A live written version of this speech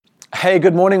Hey,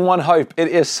 good morning, One Hope. It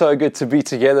is so good to be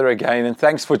together again, and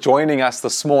thanks for joining us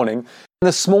this morning.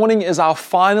 This morning is our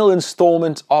final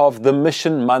installment of the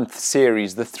Mission Month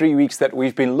series, the 3 weeks that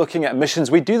we've been looking at missions.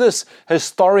 We do this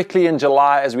historically in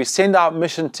July as we send out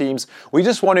mission teams. We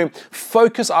just want to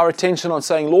focus our attention on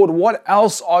saying, Lord, what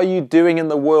else are you doing in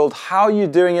the world? How are you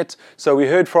doing it? So we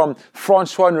heard from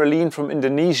Francois and Raleen from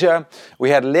Indonesia.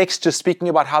 We had Lex just speaking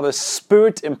about how the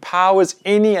Spirit empowers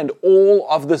any and all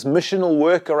of this missional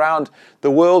work around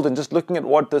the world and just looking at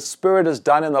what the Spirit has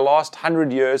done in the last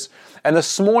 100 years. And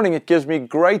this morning it gives me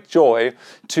great joy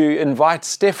to invite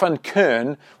Stefan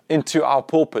Kern into our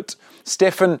pulpit.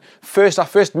 Stefan, I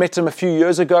first met him a few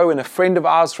years ago, and a friend of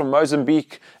ours from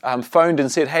Mozambique phoned and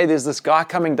said, hey, there's this guy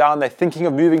coming down, they're thinking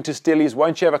of moving to Stillies,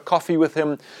 won't you have a coffee with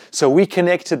him? So we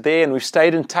connected there and we've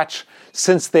stayed in touch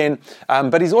since then.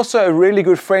 But he's also a really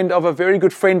good friend of a very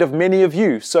good friend of many of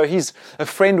you. So he's a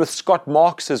friend with Scott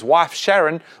Marks. His wife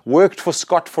Sharon worked for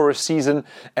Scott for a season,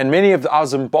 and many of our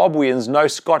Zimbabweans know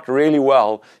Scott really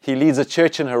well. He leads a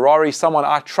church in Harare, someone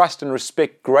I trust and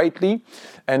respect greatly.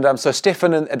 And so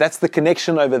Stefan, and that's the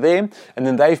connection over there. And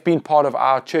then they've been part of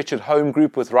our Church at Home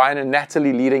group with Ryan and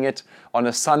Natalie leading it on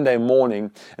a Sunday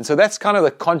morning. And so that's kind of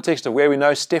the context of where we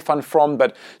know Stefan from.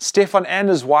 But Stefan and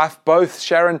his wife, both,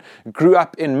 Sharon, grew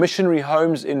up in missionary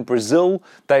homes in Brazil.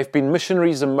 They've been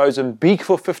missionaries in Mozambique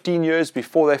for 15 years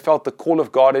before they felt the call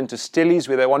of God into Stillies,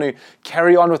 where they want to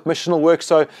carry on with missional work.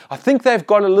 So I think they've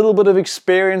got a little bit of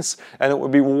experience, and it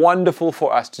would be wonderful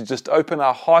for us to just open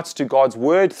our hearts to God's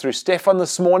word through Stefan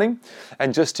this morning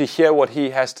and just to hear what he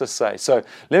has to say. So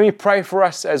let me pray for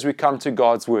us as we come to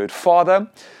God's word. Father,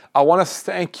 I want to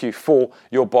thank you for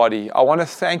your body. I want to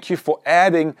thank you for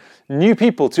adding new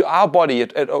people to our body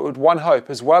at One Hope,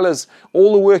 as well as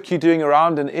all the work you're doing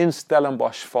around and in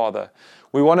Stellenbosch, Father.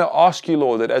 We want to ask you,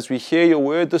 Lord, that as we hear your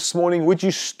word this morning, would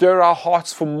you stir our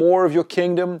hearts for more of your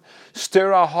kingdom,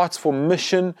 stir our hearts for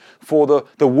mission, for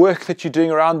the work that you're doing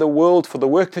around the world, for the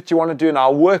work that you want to do in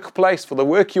our workplace, for the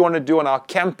work you want to do on our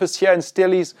campus here in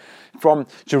Stillies, from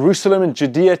Jerusalem and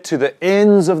Judea to the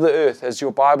ends of the earth, as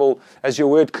your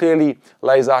word clearly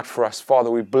lays out for us. Father,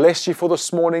 we bless you for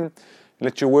this morning.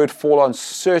 Let your word fall on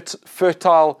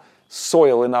fertile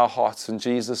soil in our hearts in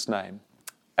Jesus' name.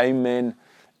 Amen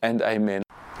and amen.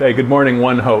 Hey, good morning,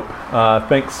 One Hope.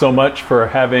 Thanks so much for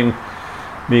having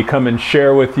me come and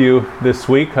share with you this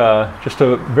week.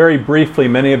 Very briefly,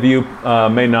 many of you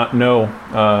may not know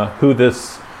who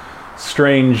this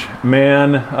strange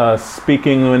man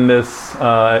speaking in this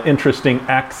interesting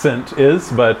accent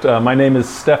is, but my name is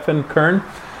Stefan Kern.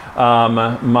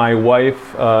 My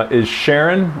wife is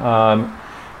Sharon.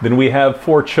 Then we have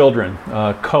 4 children,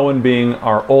 Cohen being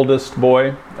our oldest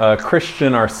boy,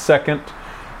 Christian our second,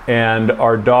 and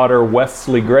our daughter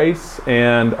Wesley Grace,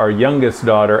 and our youngest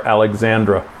daughter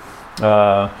Alexandra.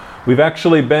 We've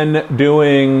actually been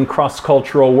doing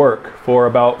cross-cultural work for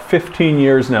about 15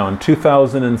 years now. In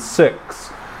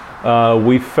 2006,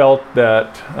 we felt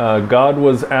that God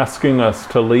was asking us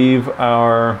to leave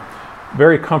our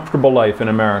very comfortable life in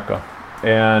America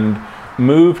and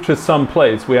move to some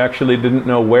place. We actually didn't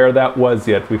know where that was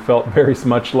yet. We felt very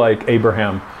much like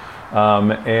Abraham.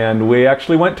 And we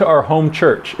actually went to our home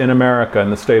church in America in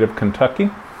the state of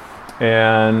Kentucky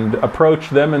and approached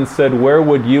them and said, where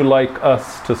would you like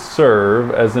us to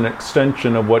serve as an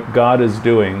extension of what God is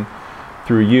doing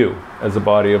through you as a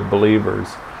body of believers?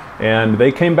 And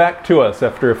they came back to us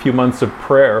after a few months of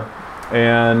prayer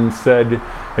and said,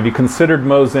 have you considered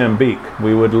Mozambique?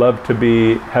 We would love to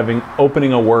be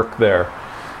opening a work there.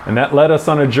 And that led us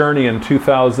on a journey in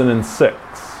 2006.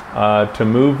 To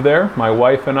move there, my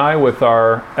wife and I, with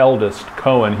our eldest,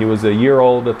 Cohen. He was a year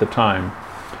old at the time.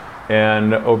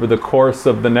 And over the course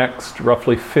of the next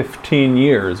roughly 15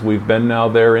 years, we've been now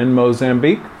there in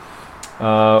Mozambique,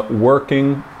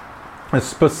 working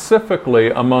specifically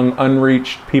among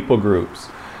unreached people groups,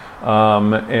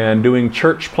 and doing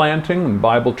church planting and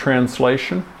Bible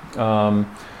translation.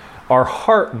 Our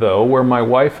heart, though, where my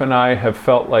wife and I have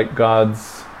felt like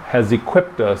God's has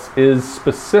equipped us, is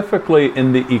specifically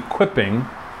in the equipping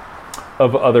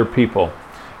of other people.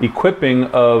 Equipping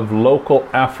of local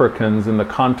Africans in the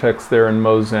context there in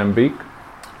Mozambique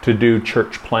to do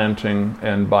church planting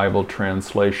and Bible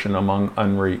translation among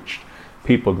unreached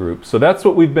people groups. So that's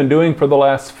what we've been doing for the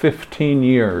last 15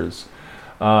 years.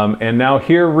 And now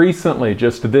here recently,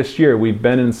 just this year, we've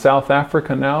been in South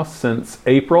Africa now since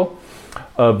April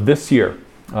of this year.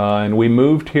 And we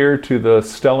moved here to the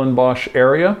Stellenbosch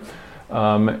area,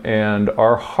 and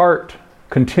our heart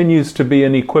continues to be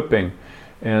in equipping,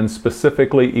 and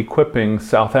specifically equipping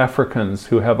South Africans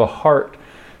who have a heart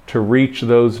to reach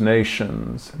those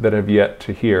nations that have yet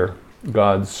to hear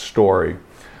God's story.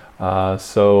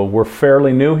 So we're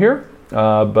fairly new here,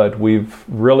 but we've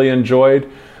really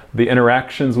enjoyed the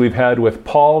interactions we've had with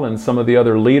Paul and some of the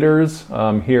other leaders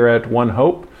here at One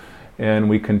Hope, and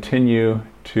we continue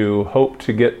to hope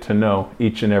to get to know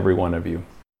each and every one of you.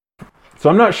 So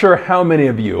I'm not sure how many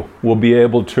of you will be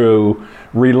able to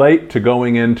relate to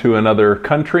going into another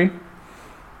country,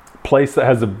 place that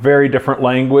has a very different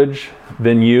language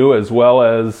than you, as well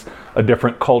as a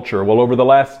different culture. Well, over the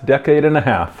last decade and a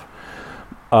half,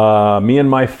 me and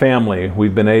my family,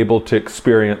 we've been able to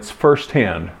experience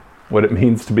firsthand what it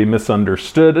means to be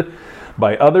misunderstood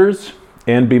by others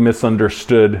and be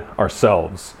misunderstood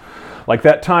ourselves. Like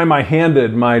that time I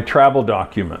handed my travel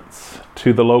documents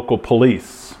to the local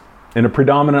police in a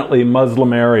predominantly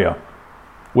Muslim area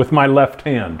with my left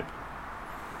hand.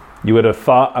 You would have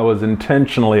thought I was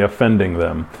intentionally offending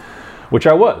them, which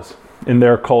I was in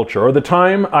their culture. Or the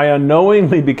time I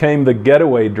unknowingly became the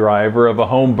getaway driver of a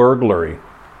home burglary.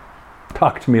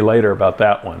 Talk to me later about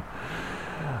that one.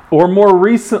 Or more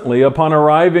recently, upon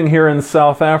arriving here in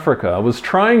South Africa, I was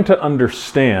trying to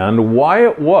understand why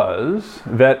it was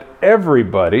that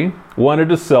everybody wanted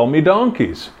to sell me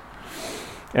donkeys.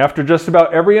 After just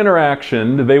about every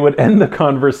interaction, they would end the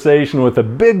conversation with a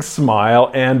big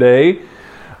smile and a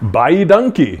 "buy ye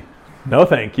donkey." No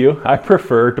thank you, I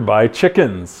prefer to buy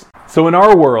chickens. So in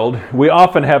our world, we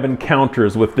often have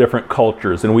encounters with different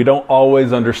cultures and we don't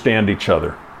always understand each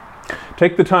other.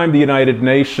 Take the time the United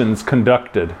Nations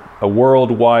conducted a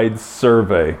worldwide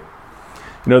survey.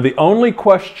 The only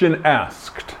question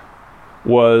asked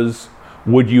was,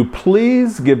 would you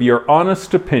please give your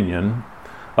honest opinion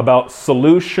about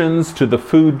solutions to the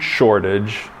food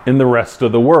shortage in the rest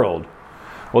of the world?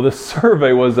 Well, the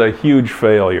survey was a huge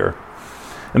failure.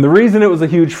 And the reason it was a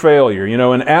huge failure,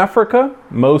 in Africa,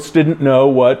 most didn't know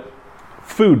what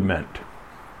food meant.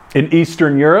 In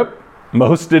Eastern Europe,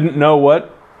 most didn't know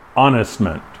what honest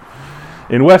meant.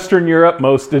 In Western Europe,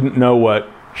 most didn't know what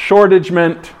shortage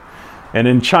meant. And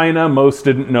in China, most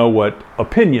didn't know what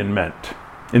opinion meant.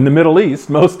 In the Middle East,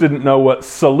 most didn't know what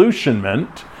solution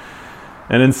meant.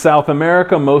 And in South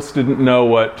America, most didn't know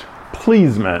what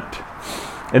please meant.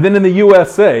 And then in the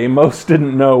USA, most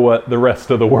didn't know what the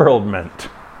rest of the world meant.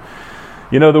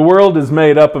 The world is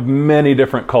made up of many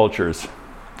different cultures.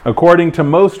 According to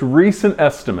most recent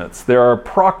estimates, there are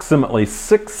approximately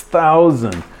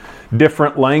 6,000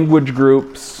 different language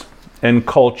groups and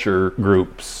culture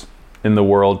groups in the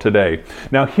world today.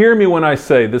 Now, hear me when I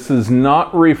say this is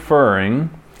not referring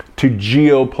to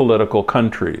geopolitical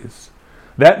countries.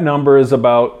 That number is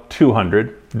about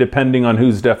 200, depending on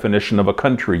whose definition of a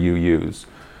country you use.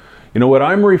 What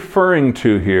I'm referring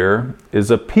to here is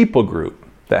a people group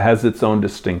that has its own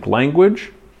distinct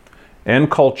language and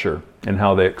culture in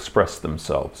how they express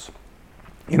themselves.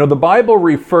 The Bible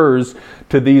refers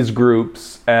to these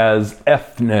groups as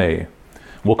ethne.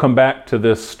 We'll come back to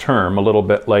this term a little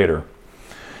bit later.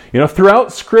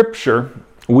 Throughout Scripture,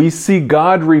 we see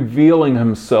God revealing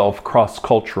himself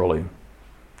cross-culturally.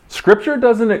 Scripture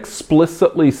doesn't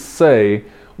explicitly say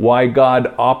why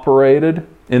God operated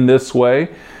in this way,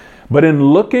 but in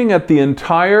looking at the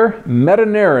entire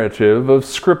meta-narrative of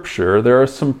Scripture, there are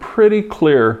some pretty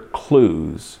clear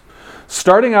clues.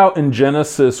 Starting out in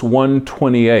Genesis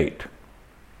 1:28,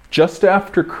 just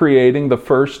after creating the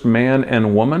first man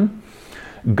and woman,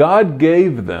 God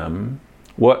gave them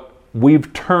what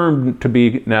we've termed to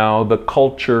be now the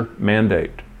culture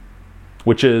mandate,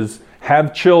 which is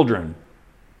have children,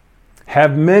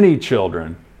 have many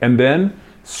children, and then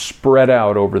spread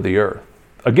out over the earth.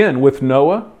 Again, with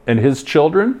Noah and his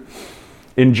children,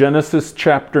 in Genesis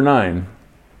chapter 9,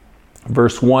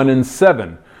 verse 1 and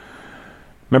 7.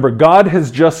 Remember, God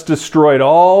has just destroyed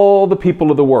all the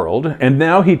people of the world, and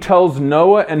now he tells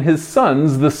Noah and his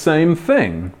sons the same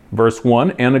thing. Verse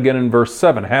 1 and again in verse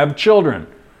 7. Have children,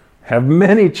 have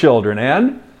many children,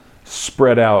 and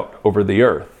spread out over the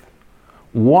earth.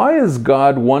 Why is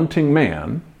God wanting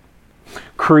man,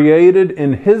 created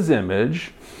in his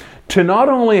image, to not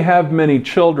only have many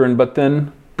children, but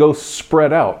then go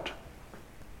spread out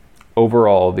over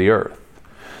all the earth?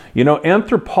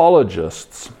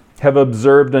 Anthropologists have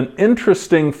observed an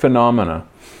interesting phenomena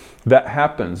that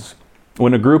happens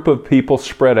when a group of people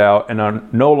spread out and are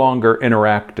no longer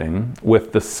interacting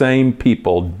with the same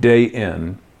people day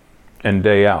in and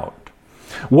day out.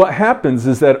 What happens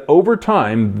is that over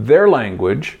time, their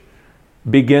language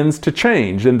begins to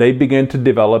change and they begin to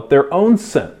develop their own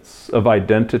sense of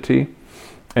identity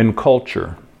and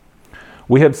culture.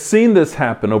 We have seen this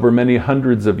happen over many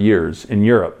hundreds of years in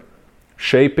Europe,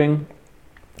 shaping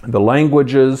the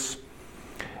languages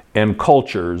and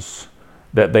cultures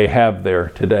that they have there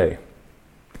today.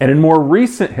 And in more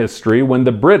recent history, when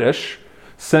the British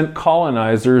sent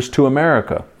colonizers to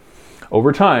America,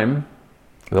 over time,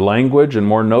 the language and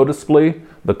more noticeably,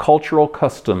 the cultural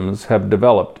customs have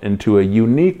developed into a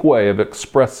unique way of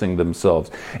expressing themselves.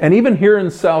 And even here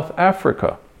in South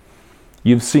Africa,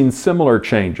 you've seen similar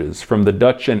changes from the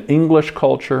Dutch and English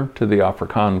culture to the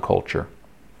Afrikaans culture.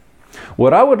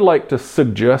 What I would like to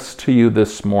suggest to you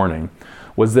this morning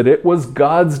was that it was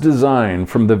God's design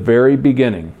from the very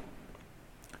beginning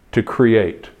to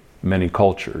create many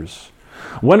cultures.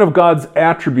 One of God's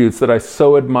attributes that I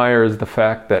so admire is the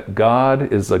fact that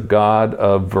God is a God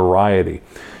of variety.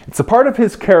 It's a part of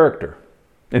His character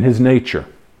and His nature.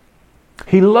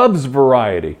 He loves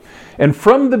variety. And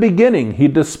from the beginning, He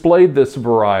displayed this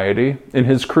variety in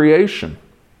His creation.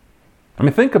 I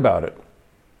mean, think about it.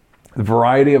 The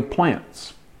variety of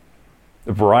plants,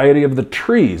 the variety of the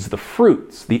trees, the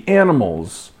fruits, the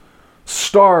animals,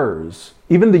 stars,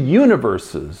 even the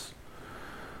universes,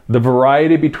 the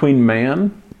variety between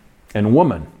man and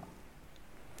woman.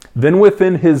 Then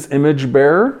within His image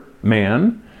bearer,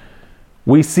 man,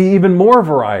 we see even more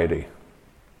variety.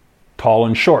 Tall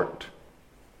and short,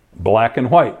 black and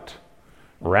white,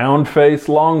 round face,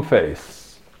 long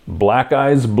face, black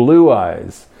eyes, blue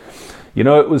eyes. You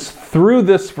know, it was through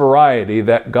this variety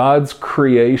that God's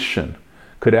creation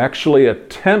could actually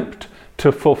attempt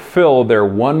to fulfill their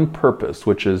one purpose,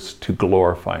 which is to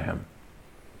glorify Him.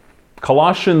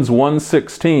 Colossians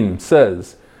 1:16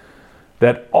 says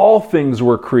that all things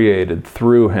were created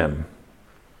through Him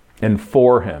and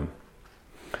for Him.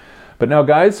 But now,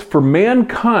 guys, for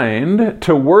mankind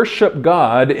to worship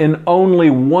God in only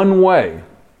one way,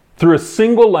 through a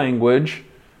single language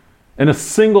and a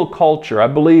single culture, I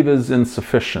believe is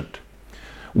insufficient.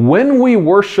 When we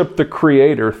worship the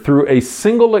Creator through a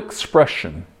single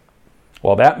expression,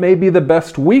 while that may be the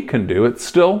best we can do, it's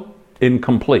still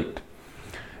incomplete.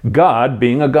 God,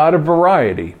 being a God of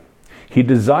variety, He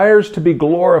desires to be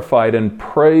glorified and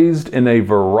praised in a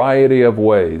variety of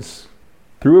ways,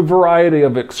 through a variety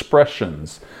of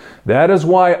expressions. That is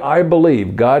why I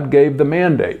believe God gave the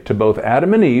mandate to both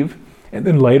Adam and Eve, and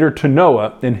then later to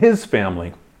Noah and his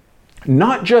family,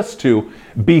 not just to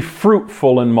be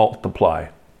fruitful and multiply,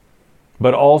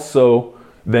 but also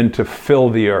then to fill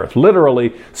the earth,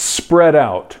 literally spread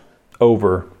out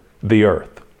over the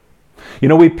earth. You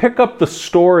know, we pick up the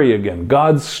story again,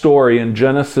 God's story in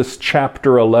Genesis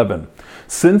chapter 11.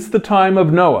 Since the time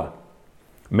of Noah,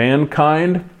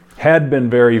 mankind had been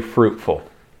very fruitful,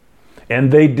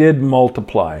 and they did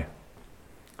multiply,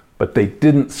 but they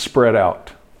didn't spread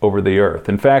out over the earth.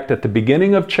 In fact, at the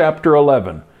beginning of chapter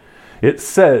 11, it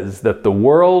says that the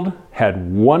world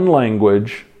had one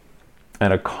language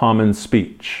and a common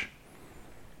speech.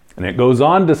 And it goes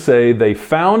on to say they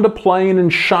found a plain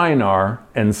in Shinar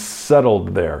and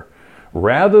settled there.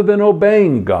 Rather than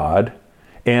obeying God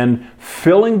and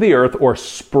filling the earth or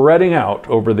spreading out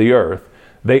over the earth,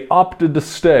 they opted to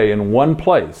stay in one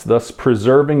place, thus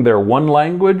preserving their one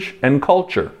language and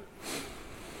culture.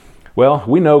 Well,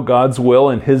 we know God's will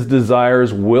and His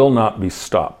desires will not be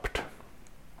stopped.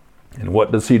 And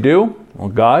what does He do? Well,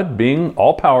 God, being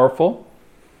all-powerful,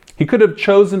 He could have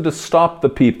chosen to stop the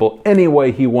people any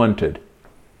way He wanted.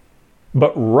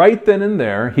 But right then and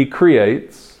there, He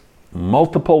creates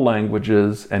multiple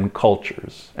languages and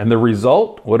cultures. And the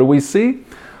result, what do we see?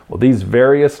 Well, these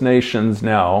various nations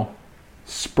now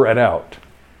spread out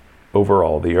over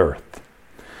all the earth.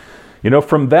 You know,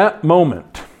 from that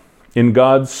moment in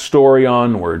God's story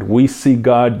onward, we see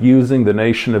God using the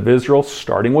nation of Israel,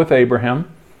 starting with Abraham,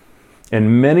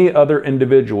 and many other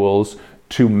individuals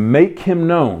to make Him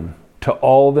known to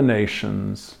all the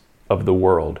nations of the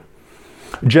world.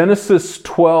 Genesis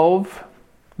 12,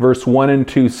 verse 1 and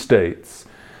 2 states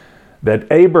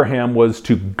that Abraham was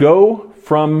to go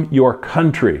from your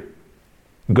country,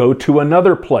 go to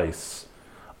another place.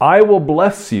 I will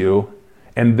bless you,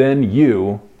 and then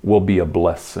you will be a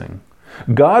blessing.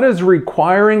 God is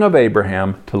requiring of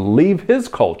Abraham to leave his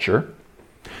culture,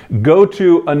 go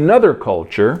to another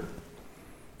culture,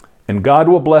 and God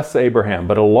will bless Abraham.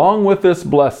 But along with this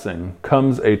blessing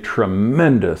comes a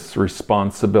tremendous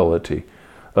responsibility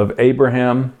of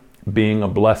Abraham being a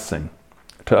blessing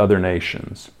to other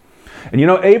nations. And you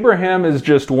know, Abraham is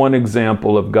just one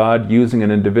example of God using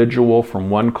an individual from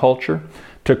one culture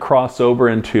to cross over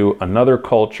into another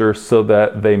culture so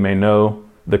that they may know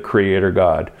the Creator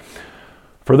God,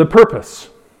 for the purpose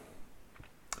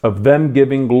of them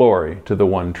giving glory to the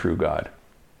one true God.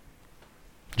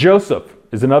 Joseph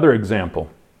is another example.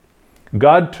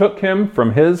 God took him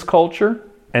from his culture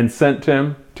and sent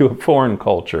him to a foreign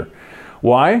culture.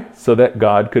 Why? So that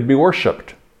God could be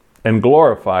worshiped and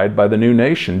glorified by the new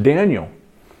nation. Daniel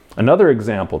Another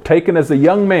example, taken as a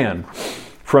young man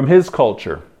from his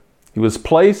culture. He was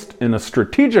placed in a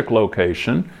strategic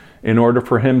location in order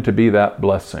for him to be that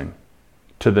blessing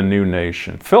to the new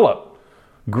nation. Philip,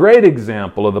 great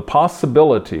example of the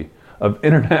possibility of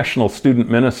international student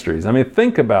ministries. I mean,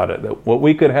 think about it, what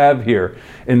we could have here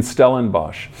in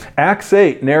Stellenbosch. Acts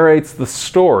 8 narrates the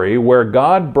story where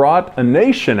God brought a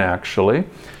nation, actually,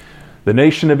 the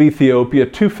nation of Ethiopia,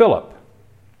 to Philip,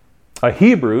 a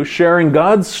Hebrew sharing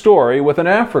God's story with an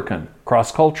African,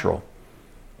 cross-cultural.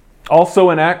 Also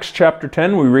in Acts chapter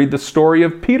 10, we read the story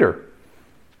of Peter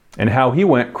and how he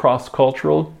went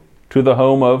cross-cultural to the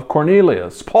home of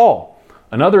Cornelius. Paul,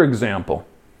 another example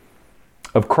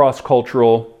of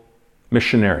cross-cultural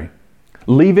missionary,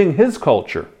 leaving his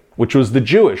culture, which was the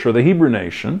Jewish or the Hebrew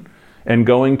nation, and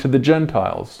going to the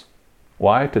Gentiles.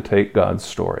 Why? To take God's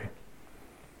story.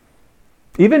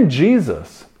 Even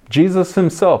Jesus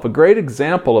himself, a great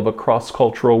example of a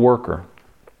cross-cultural worker,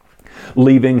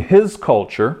 leaving his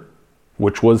culture,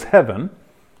 which was heaven,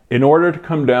 in order to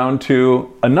come down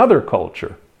to another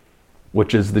culture,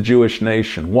 which is the Jewish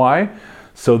nation. Why?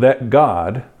 So that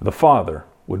God, the Father,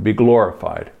 would be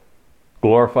glorified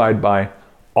by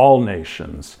all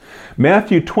nations.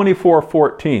 Matthew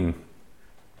 24:14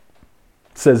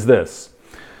 says this,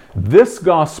 "This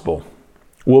gospel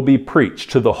will be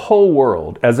preached to the whole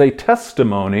world as a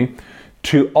testimony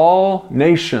to all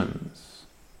nations."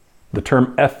 The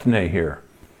term ethne here.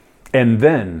 "And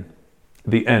then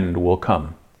the end will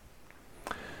come."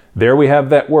 There we have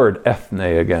that word, ethne,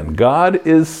 again. God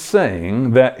is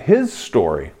saying that his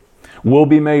story will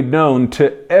be made known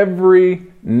to every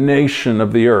nation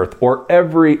of the earth, or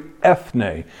every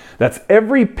ethne. That's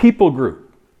every people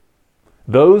group.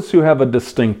 Those who have a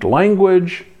distinct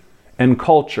language and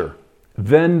culture.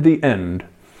 Then the end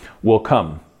will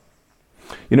come.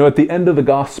 You know, at the end of the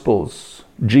Gospels,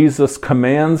 Jesus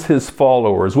commands his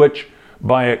followers, which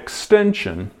by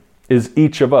extension is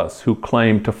each of us who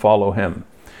claim to follow him.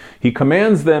 He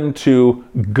commands them to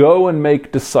go and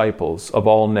make disciples of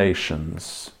all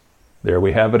nations. There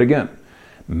we have it again.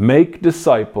 Make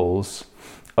disciples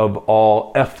of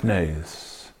all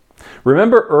ethnes.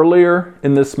 Remember earlier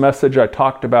in this message I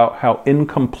talked about how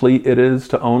incomplete it is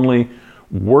to only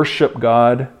worship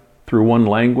God through one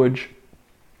language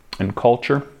and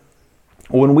culture?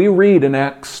 When we read in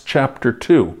Acts chapter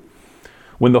 2,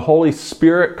 when the Holy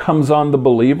Spirit comes on the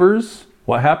believers,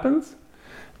 what happens?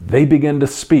 They begin to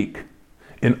speak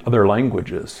in other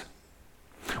languages.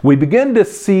 We begin to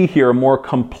see here a more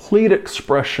complete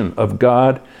expression of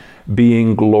God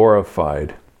being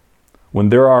glorified when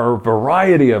there are a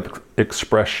variety of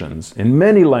expressions in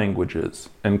many languages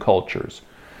and cultures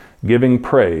giving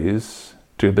praise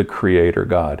to the Creator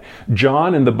God.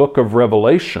 John in the book of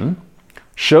Revelation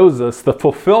shows us the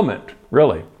fulfillment,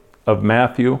 really, of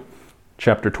Matthew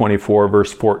chapter 24,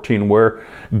 verse 14, where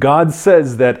God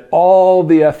says that all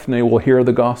the ethne will hear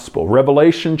the gospel.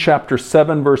 Revelation chapter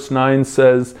 7, verse 9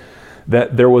 says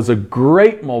that there was a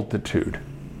great multitude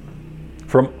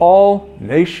from all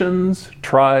nations,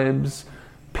 tribes,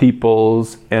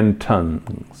 peoples, and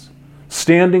tongues,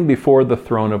 standing before the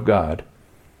throne of God,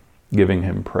 giving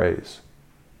him praise.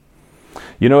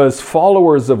 You know, as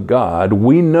followers of God,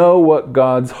 we know what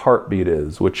God's heartbeat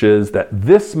is, which is that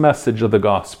this message of the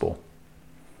gospel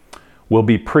will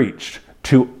be preached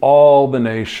to all the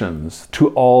nations, to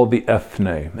all the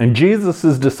ethne. And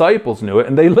Jesus' disciples knew it,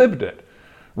 and they lived it,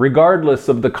 regardless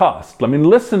of the cost. I mean,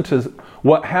 listen to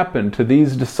what happened to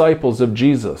these disciples of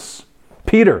Jesus.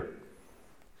 Peter,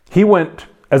 he went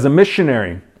as a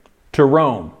missionary to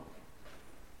Rome.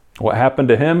 What happened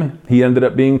to him? He ended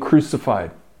up being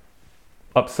crucified,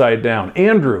 upside down.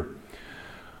 Andrew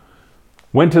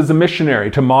went as a missionary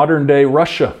to modern-day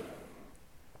Russia.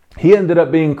 He ended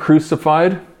up being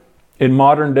crucified in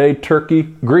modern-day Turkey,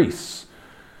 Greece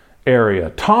area.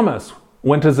 Thomas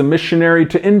went as a missionary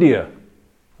to India,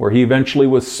 where he eventually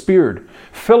was speared.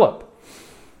 Philip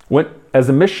went as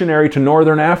a missionary to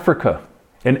northern Africa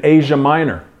and Asia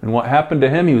Minor. And what happened to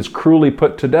him? He was cruelly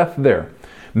put to death there.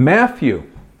 Matthew,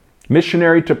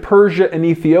 missionary to Persia and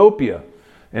Ethiopia.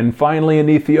 And finally in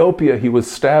Ethiopia, he was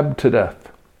stabbed to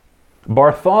death.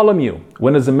 Bartholomew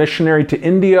went as a missionary to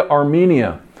India,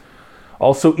 Armenia,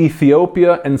 also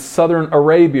Ethiopia and southern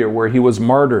Arabia, where he was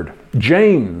martyred.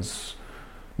 James,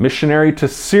 missionary to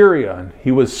Syria,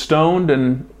 he was stoned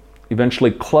and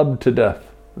eventually clubbed to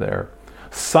death there.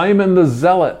 Simon the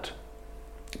Zealot,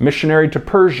 missionary to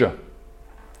Persia,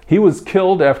 he was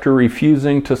killed after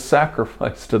refusing to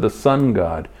sacrifice to the sun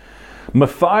god.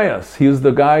 Matthias, he was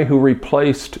the guy who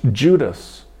replaced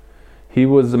Judas. He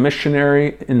was a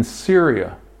missionary in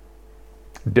Syria.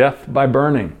 Death by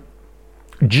burning.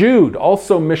 Jude,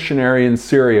 also missionary in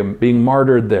Syria, being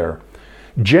martyred there.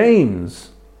 James,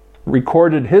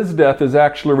 recorded his death is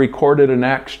actually recorded in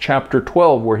Acts chapter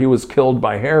 12, where he was killed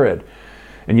by Herod.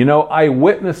 And you know,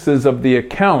 eyewitnesses of the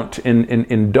account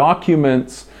in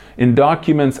documents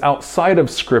outside of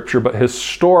Scripture, but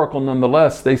historical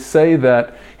nonetheless, they say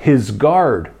that his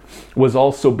guard was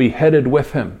also beheaded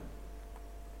with him.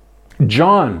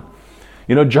 John,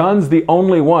 you know, John's the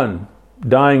only one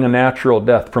dying a natural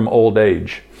death from old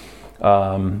age.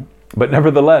 But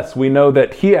nevertheless, we know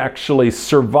that he actually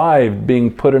survived being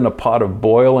put in a pot of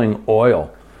boiling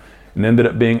oil and ended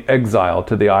up being exiled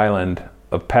to the island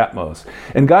of Patmos.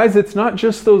 And guys, it's not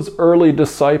just those early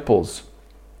disciples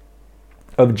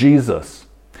of Jesus.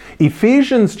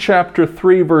 Ephesians chapter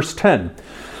 3 verse 10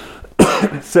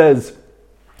 says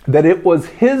that it was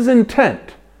his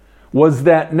intent was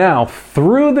that now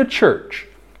through the church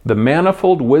the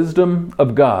manifold wisdom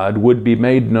of God would be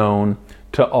made known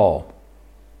to all.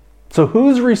 So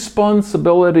whose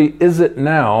responsibility is it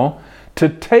now to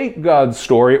take God's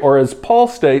story, or as Paul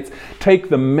states, take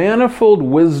the manifold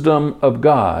wisdom of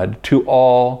God to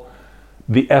all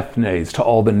the ethnes, to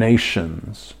all the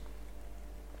nations?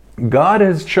 God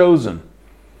has chosen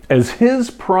as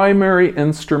his primary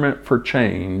instrument for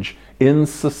change in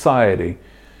society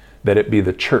that it be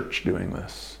the church doing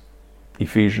this.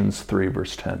 Ephesians 3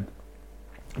 verse 10.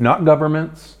 Not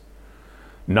governments,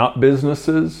 not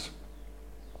businesses,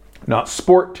 not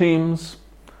sport teams,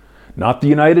 not the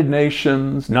United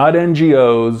Nations, not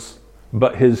NGOs,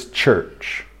 but his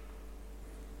church.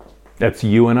 That's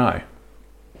you and I.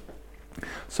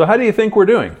 So how do you think we're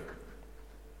doing?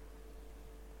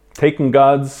 Taking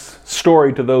God's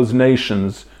story to those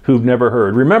nations who've never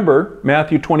heard. Remember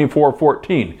Matthew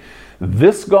 24:14.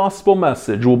 This gospel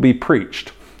message will be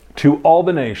preached to all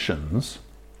the nations,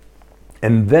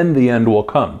 and then the end will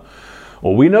come.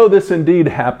 Well, we know this indeed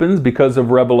happens because of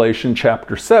Revelation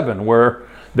chapter 7, where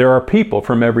there are people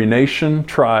from every nation,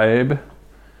 tribe,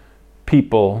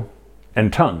 people,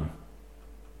 and tongue.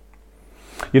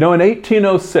 You know, in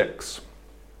 1806,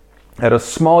 at a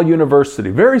small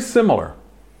university, very similar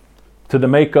to the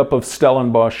makeup of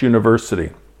Stellenbosch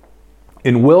University,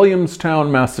 in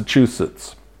Williamstown,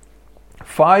 Massachusetts,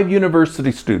 5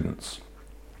 university students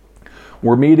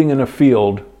were meeting in a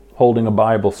field holding a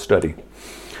Bible study.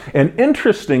 And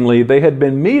interestingly, they had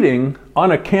been meeting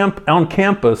on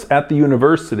campus at the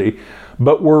university,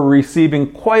 but were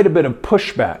receiving quite a bit of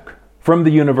pushback from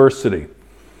the university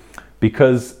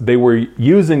because they were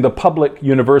using the public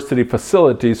university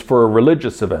facilities for a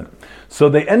religious event. So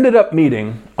they ended up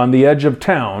meeting on the edge of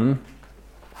town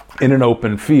in an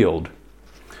open field.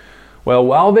 Well,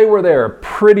 while they were there, a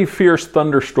pretty fierce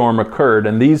thunderstorm occurred,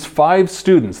 and these 5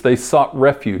 students, they sought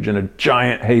refuge in a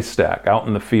giant haystack out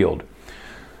in the field.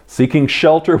 Seeking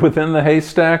shelter within the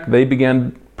haystack, they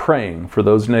began praying for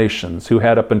those nations who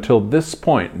had up until this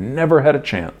point never had a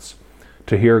chance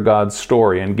to hear God's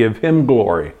story and give him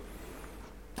glory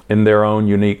in their own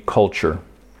unique cultural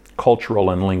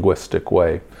and linguistic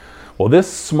way. Well,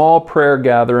 this small prayer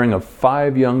gathering of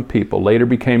 5 young people later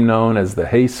became known as the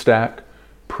Haystack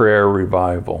Prayer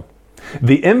Revival.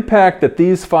 The impact that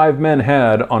these 5 men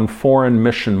had on foreign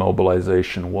mission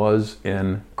mobilization was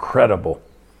incredible.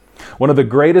 One of the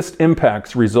greatest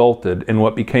impacts resulted in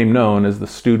what became known as the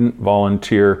Student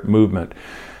Volunteer Movement.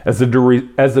 As a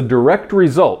direct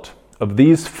result of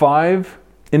these 5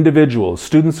 individuals,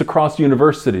 students across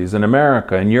universities in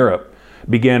America and Europe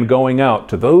began going out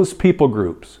to those people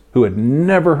groups who had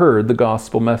never heard the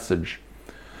gospel message.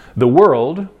 The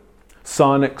world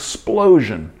saw an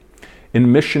explosion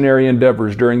in missionary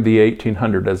endeavors during the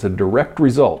 1800s as a direct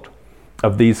result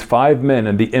of these 5 men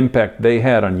and the impact they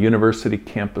had on university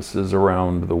campuses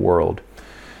around the world.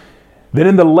 Then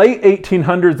in the late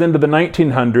 1800s into the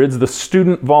 1900s, the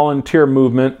student volunteer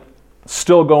movement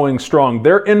still going strong.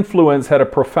 Their influence had a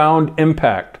profound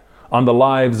impact on the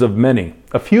lives of many.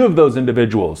 A few of those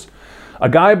individuals, a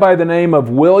guy by the name of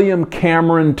William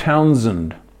Cameron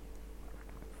Townsend.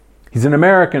 He's an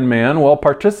American man while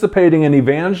participating in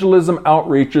evangelism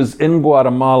outreaches in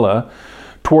Guatemala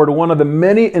toward one of the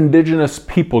many indigenous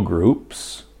people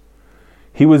groups.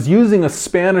 He was using a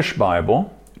Spanish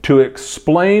Bible to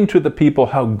explain to the people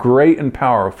how great and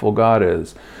powerful God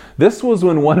is. This was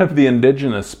when one of the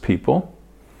indigenous people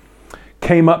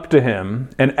came up to him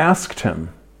and asked him,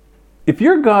 "If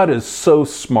your God is so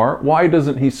smart, why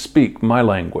doesn't he speak my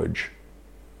language?"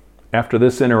 After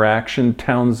this interaction,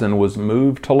 Townsend was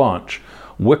moved to launch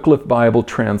Wycliffe Bible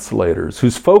Translators,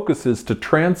 whose focus is to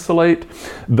translate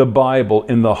the Bible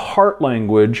in the heart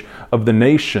language of the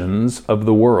nations of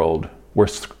the world where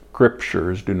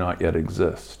scriptures do not yet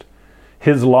exist.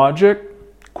 His logic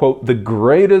quote, "The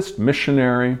greatest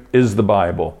missionary is the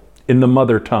Bible in the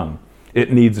mother tongue.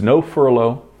 It needs no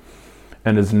furlough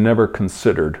and is never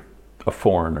considered a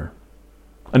foreigner."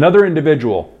 Another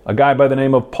individual, a guy by the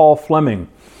name of Paul Fleming,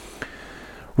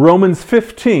 Romans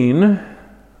 15,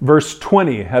 verse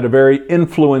 20, had a very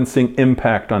influencing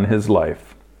impact on his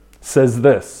life. It says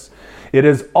this, "It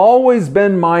has always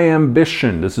been my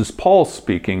ambition," this is Paul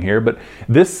speaking here, but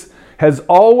this has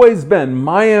always been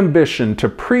my ambition to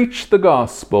preach the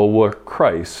gospel where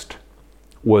Christ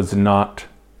was not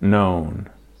known.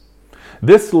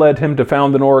 This led him to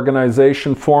found an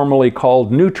organization formerly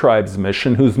called New Tribes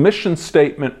Mission, whose mission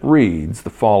statement reads the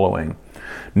following: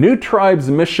 "New Tribes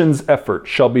Mission's effort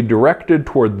shall be directed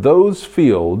toward those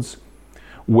fields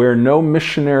where no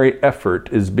missionary effort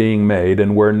is being made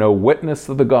and where no witness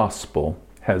of the gospel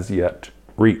has yet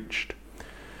reached."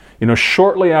 You know,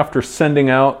 shortly after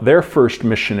sending out their first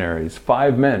missionaries,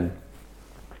 5 men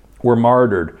were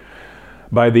martyred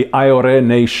by the Aymara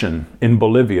Nation in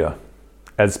Bolivia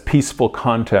as peaceful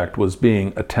contact was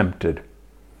being attempted.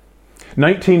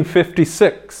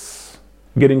 1956,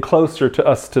 getting closer to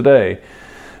us today,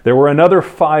 there were another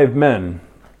 5 men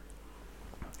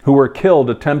who were killed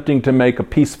attempting to make a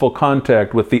peaceful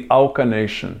contact with the Auca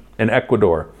Nation in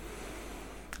Ecuador.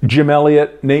 Jim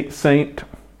Elliot, Nate Saint,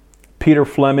 Peter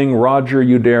Fleming, Roger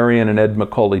Youderian, and Ed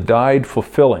McCauley died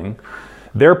fulfilling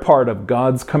their part of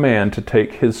God's command to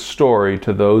take his story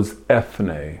to those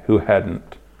ethne who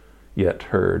hadn't yet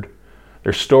heard.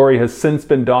 Their story has since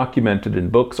been documented in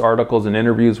books, articles, and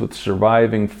interviews with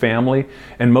surviving family,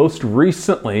 and most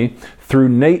recently through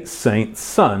Nate Saint's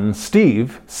son,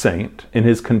 Steve Saint, in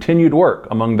his continued work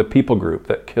among the people group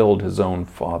that killed his own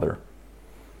father.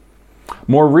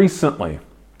 More recently,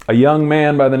 a young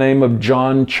man by the name of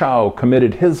John Chow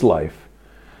committed his life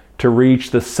to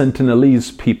reach the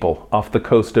Sentinelese people off the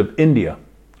coast of India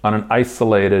on an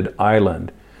isolated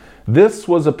island. This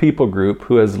was a people group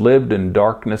who has lived in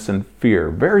darkness and fear,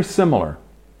 very similar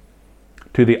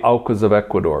to the Aucas of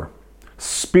Ecuador,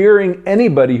 spearing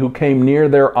anybody who came near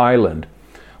their island.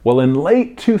 Well, in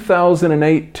late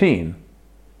 2018,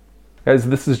 as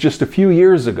this is just a few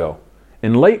years ago,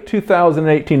 in late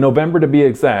 2018, November to be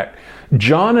exact,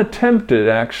 John attempted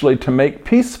actually to make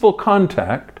peaceful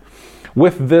contact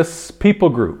with this people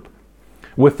group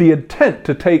with the intent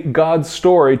to take God's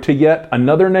story to yet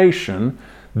another nation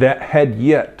that had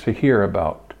yet to hear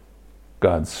about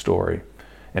God's story.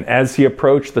 And as he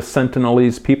approached the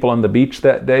Sentinelese people on the beach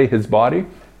that day, his body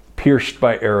pierced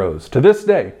by arrows. To this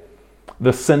day,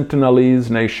 the Sentinelese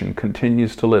nation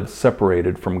continues to live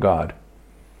separated from God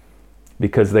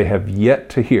because they have yet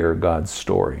to hear God's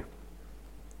story.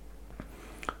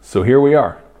 So here we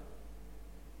are.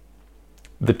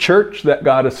 The church that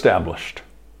God established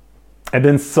and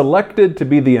then selected to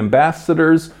be the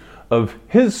ambassadors of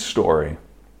his story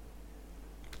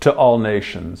to all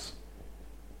nations.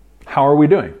 How are we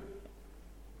doing?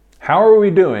 How are we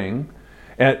doing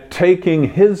at taking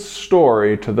his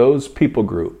story to those people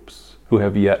groups who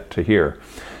have yet to hear?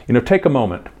 You know, take a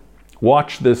moment,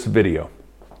 watch this video.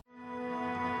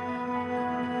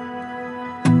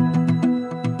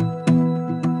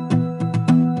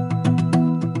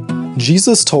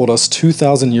 Jesus told us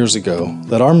 2,000 years ago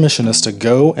that our mission is to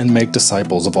go and make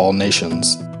disciples of all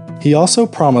nations. He also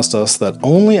promised us that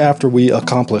only after we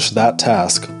accomplish that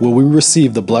task will we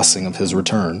receive the blessing of his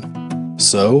return.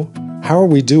 So, how are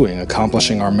we doing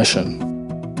accomplishing our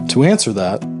mission? To answer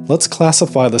that, let's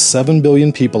classify the 7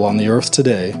 billion people on the earth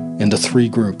today into 3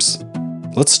 groups.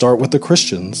 Let's start with the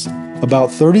Christians. About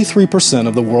 33%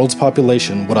 of the world's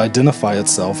population would identify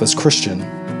itself as Christian.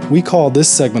 We call this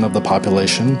segment of the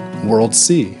population World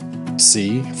C.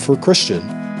 C for Christian.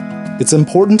 It's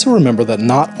important to remember that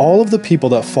not all of the people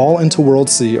that fall into World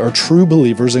C are true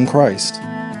believers in Christ.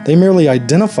 They merely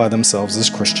identify themselves as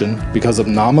Christian because of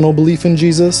nominal belief in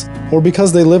Jesus, or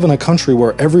because they live in a country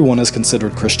where everyone is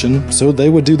considered Christian, so they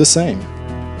would do the same.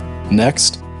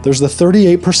 Next, there's the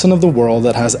 38% of the world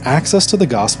that has access to the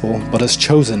gospel but has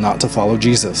chosen not to follow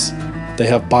Jesus. They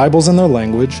have Bibles in their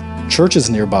language, churches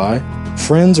nearby,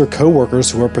 friends or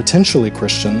co-workers who are potentially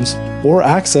Christians, or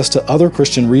access to other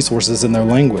Christian resources in their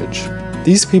language.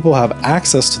 These people have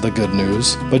access to the good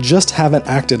news, but just haven't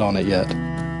acted on it yet.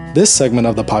 This segment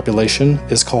of the population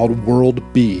is called World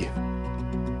B.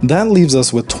 That leaves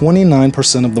us with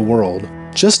 29% of the world,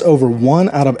 just over 1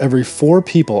 out of every 4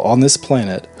 people on this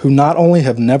planet who not only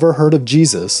have never heard of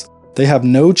Jesus, they have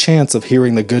no chance of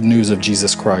hearing the good news of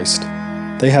Jesus Christ.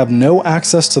 They have no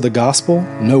access to the gospel,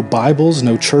 no Bibles,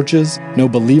 no churches, no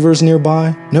believers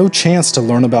nearby, no chance to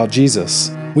learn about Jesus.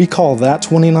 We call that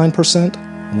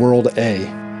 29% World A.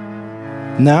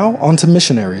 Now on to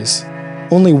missionaries.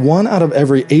 Only 1 out of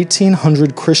every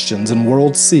 1,800 Christians in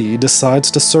World C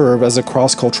decides to serve as a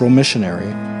cross-cultural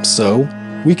missionary. So,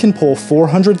 we can pull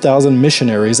 400,000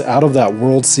 missionaries out of that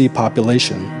World C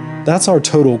population. That's our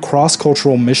total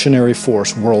cross-cultural missionary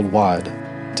force worldwide.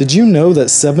 Did you know that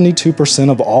 72%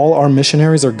 of all our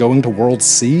missionaries are going to World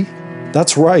C?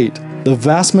 That's right. The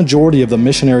vast majority of the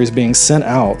missionaries being sent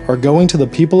out are going to the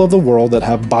people of the world that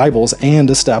have Bibles and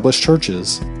established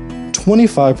churches.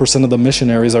 25% of the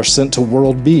missionaries are sent to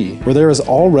World B, where there is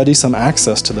already some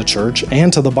access to the church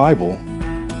and to the Bible.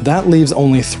 That leaves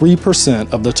only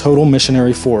 3% of the total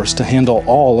missionary force to handle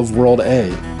all of World A,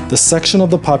 the section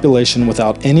of the population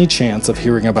without any chance of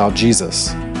hearing about Jesus.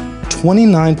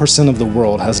 29% of the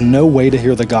world has no way to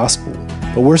hear the gospel,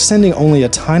 but we're sending only a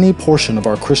tiny portion of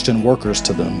our Christian workers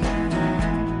to them.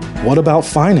 What about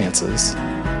finances?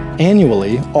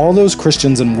 Annually, all those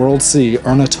Christians in World C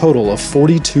earn a total of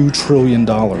 $42 trillion.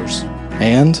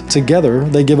 And, together,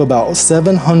 they give about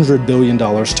 $700 billion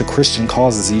to Christian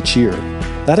causes each year.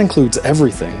 That includes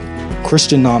everything: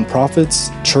 Christian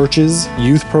nonprofits, churches,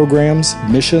 youth programs,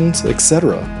 missions,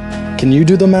 etc. Can you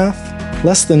do the math?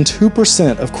 Less than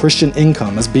 2% of Christian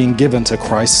income is being given to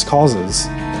Christ's causes.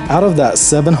 Out of that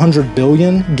 $700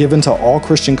 billion given to all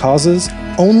Christian causes,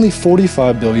 only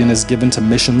 $45 billion is given to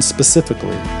missions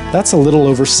specifically. That's a little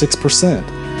over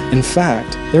 6%. In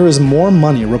fact, there is more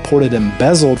money reported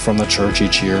embezzled from the church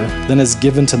each year than is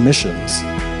given to missions.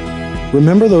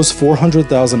 Remember those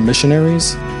 400,000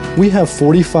 missionaries? We have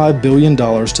 $45 billion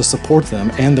to support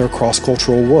them and their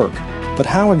cross-cultural work, but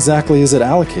how exactly is it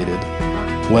allocated?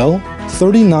 Well,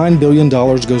 $39 billion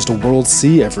goes to World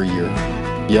C every year.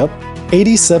 Yep.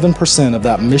 87% of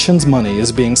that missions money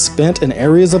is being spent in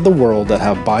areas of the world that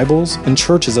have Bibles and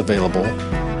churches available.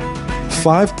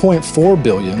 $5.4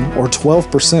 billion, or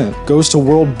 12%, goes to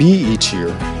World B each year,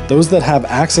 those that have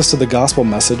access to the gospel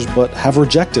message but have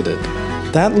rejected it.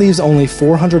 That leaves only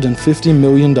 $450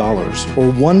 million,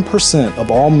 or 1%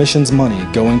 of all missions money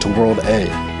going to World A,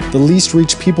 the least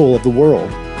reached people of the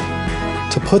world.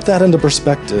 To put that into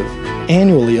perspective,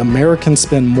 annually Americans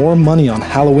spend more money on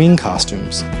Halloween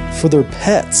costumes for their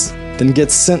pets than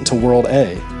gets sent to World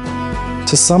A.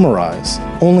 To summarize,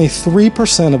 only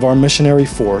 3% of our missionary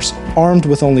force, armed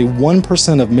with only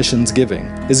 1% of missions giving,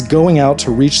 is going out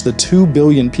to reach the 2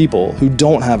 billion people who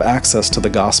don't have access to the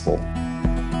gospel.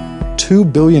 2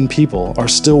 billion people are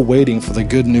still waiting for the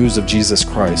good news of Jesus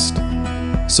Christ.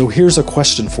 So here's a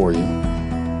question for you.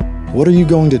 What are you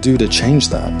going to do to change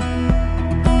that?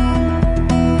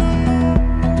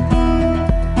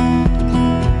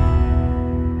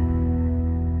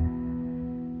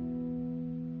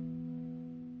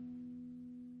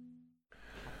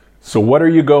 So what are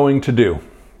you going to do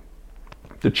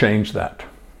to change that?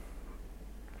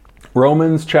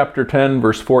 Romans chapter 10,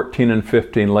 verse 14 and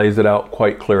 15 lays it out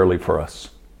quite clearly for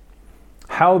us.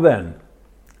 How then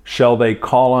shall they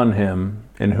call on him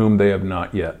in whom they have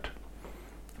not yet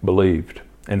believed?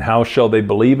 And how shall they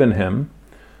believe in him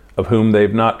of whom they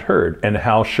have not heard? And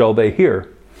how shall they hear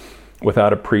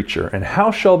without a preacher? And how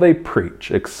shall they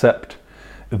preach except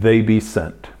they be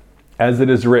sent? As it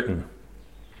is written,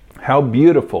 how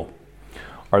beautiful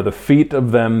are the feet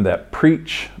of them that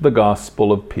preach the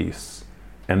gospel of peace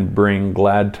and bring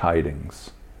glad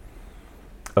tidings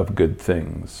of good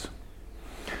things.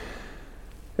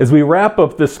 As we wrap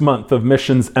up this month of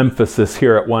missions emphasis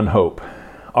here at One Hope,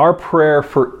 our prayer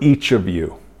for each of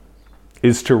you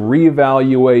is to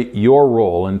reevaluate your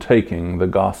role in taking the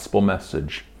gospel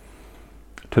message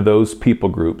to those people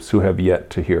groups who have yet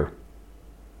to hear.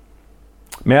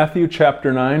 Matthew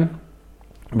chapter 9,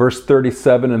 verse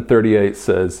 37 and 38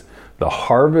 says, "The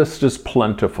harvest is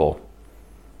plentiful,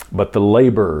 but the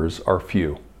laborers are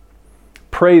few.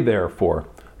 Pray therefore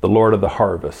the Lord of the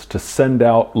harvest to send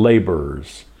out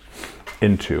laborers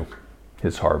into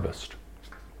his harvest."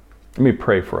 Let me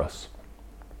pray for us.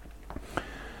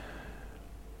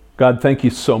 God, thank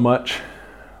you so much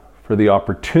for the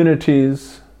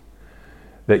opportunities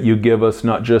that you give us,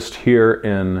 not just here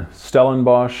in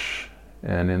Stellenbosch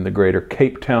and in the greater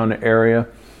Cape Town area,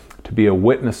 to be a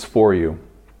witness for you,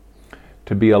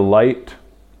 to be a light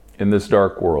in this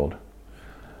dark world.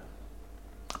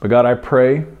 But God, I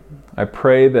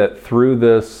pray that through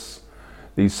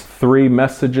these 3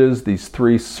 messages, these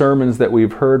 3 sermons that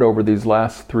we've heard over these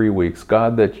last 3 weeks,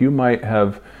 God, that you might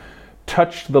have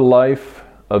touched the life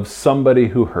of somebody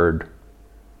who heard,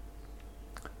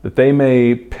 that they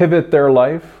may pivot their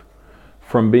life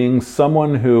from being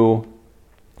someone who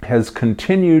has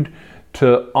continued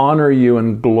to honor you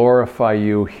and glorify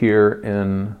you here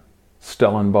in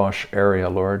Stellenbosch area,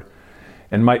 Lord,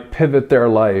 and might pivot their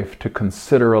life to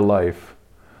consider a life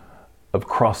of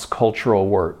cross-cultural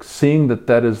work, seeing that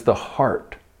that is the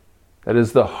heart. That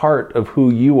is the heart of who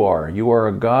you are. You are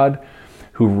a God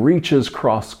who reaches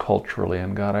cross-culturally.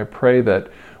 And God, I pray that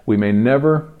we may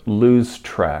never lose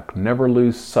track, never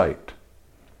lose sight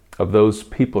of those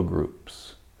people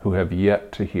groups who have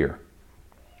yet to hear.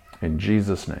 In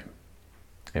Jesus' name,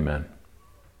 amen.